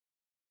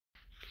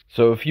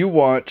So if you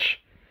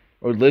watch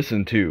or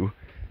listen to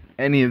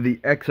any of the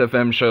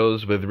XFM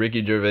shows with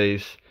Ricky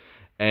Gervais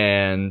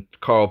and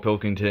Karl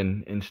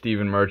Pilkington and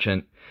Stephen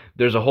Merchant,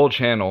 there's a whole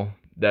channel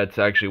that's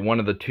actually one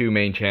of the two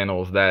main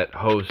channels that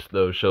hosts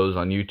those shows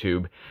on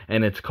YouTube,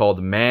 and it's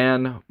called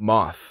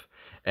Moth.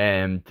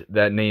 And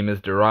that name is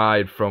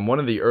derived from one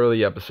of the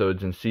early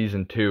episodes in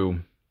season 2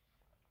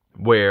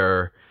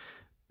 where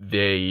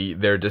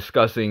they're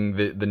discussing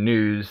the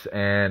news,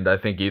 and I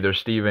think either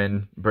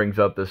Steven brings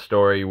up the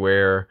story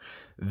where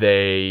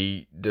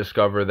they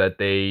discover that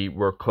they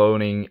were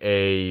cloning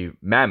a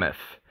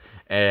mammoth,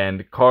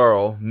 and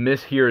Karl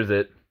mishears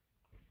it,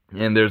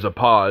 and there's a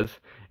pause,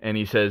 and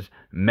he says,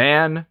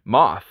 "Man,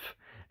 moth,"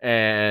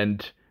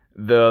 and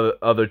the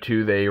other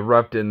two, they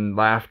erupt in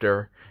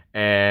laughter,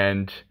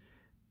 and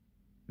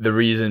the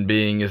reason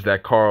being is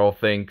that Karl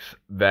thinks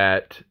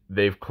that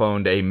they've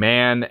cloned a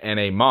man and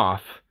a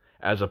moth,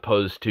 as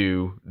opposed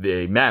to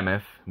the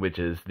mammoth, which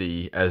is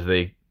as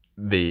they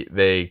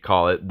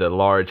call it, the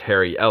large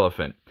hairy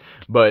elephant.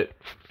 But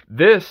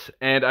this,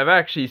 and I've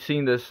actually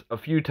seen this a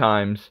few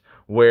times,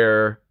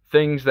 where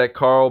things that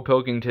Karl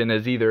Pilkington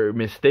has either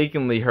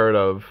mistakenly heard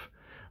of,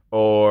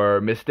 or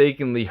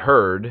mistakenly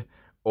heard,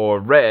 or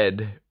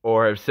read,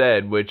 or have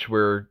said, which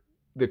were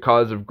the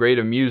cause of great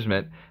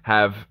amusement,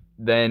 have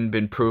then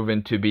been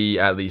proven to be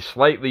at least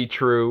slightly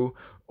true,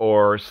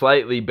 or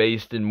slightly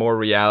based in more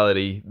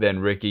reality than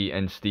Ricky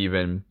and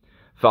Steven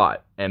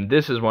thought. And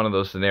this is one of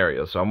those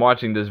scenarios. So I'm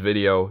watching this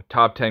video,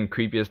 Top 10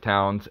 Creepiest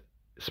Towns,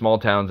 Small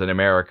Towns in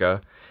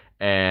America,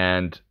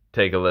 and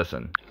take a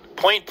listen.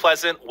 Point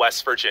Pleasant,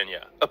 West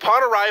Virginia.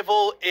 Upon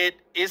arrival, it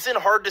isn't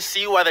hard to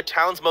see why the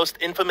town's most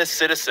infamous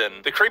citizen,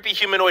 the creepy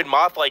humanoid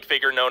moth-like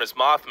figure known as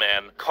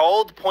Mothman,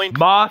 called Point...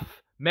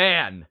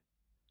 Mothman.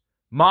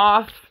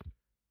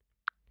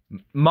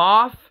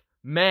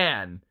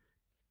 Mothman.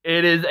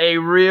 It is a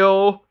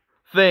real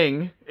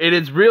thing. It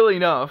is real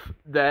enough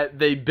that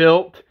they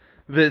built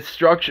this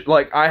structure.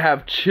 Like, I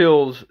have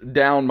chills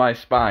down my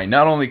spine.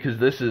 Not only because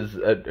this is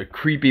a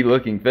creepy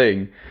looking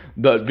thing,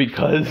 but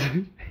because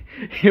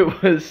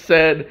it was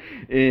said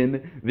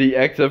in the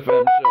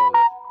XFM shows.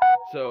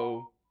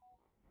 So,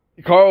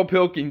 Karl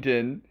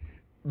Pilkington,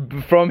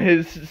 from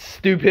his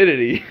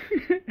stupidity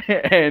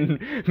and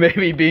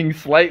maybe being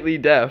slightly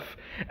deaf,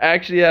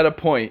 actually had a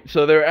point.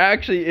 So there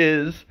actually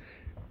is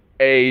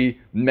a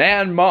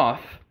man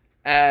moth,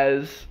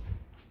 as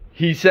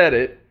he said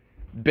it,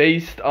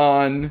 based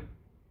on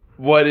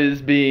what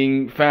is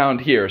being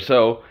found here.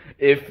 So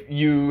if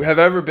you have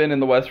ever been in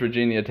the West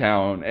Virginia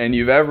town, and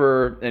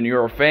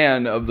you're a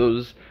fan of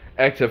those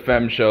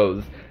XFM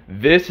shows,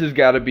 this has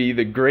got to be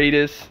the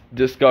greatest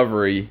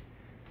discovery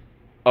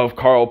of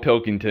Karl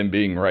Pilkington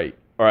being right,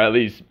 or at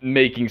least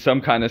making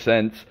some kind of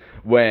sense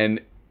when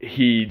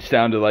he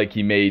sounded like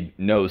he made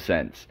no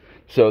sense.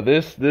 So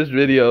this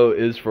video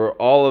is for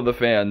all of the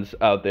fans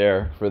out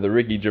there for the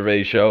Ricky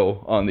Gervais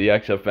show on the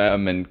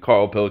XFM and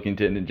Karl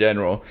Pilkington in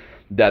general,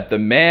 that the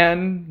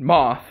man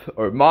moth,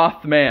 or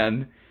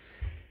Mothman,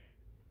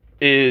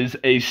 is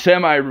a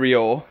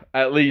semi-real,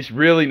 at least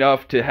real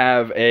enough to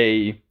have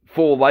a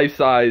full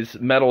life-size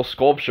metal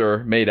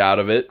sculpture made out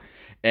of it,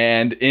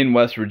 and in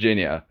West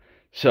Virginia.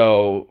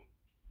 So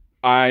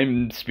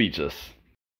I'm speechless.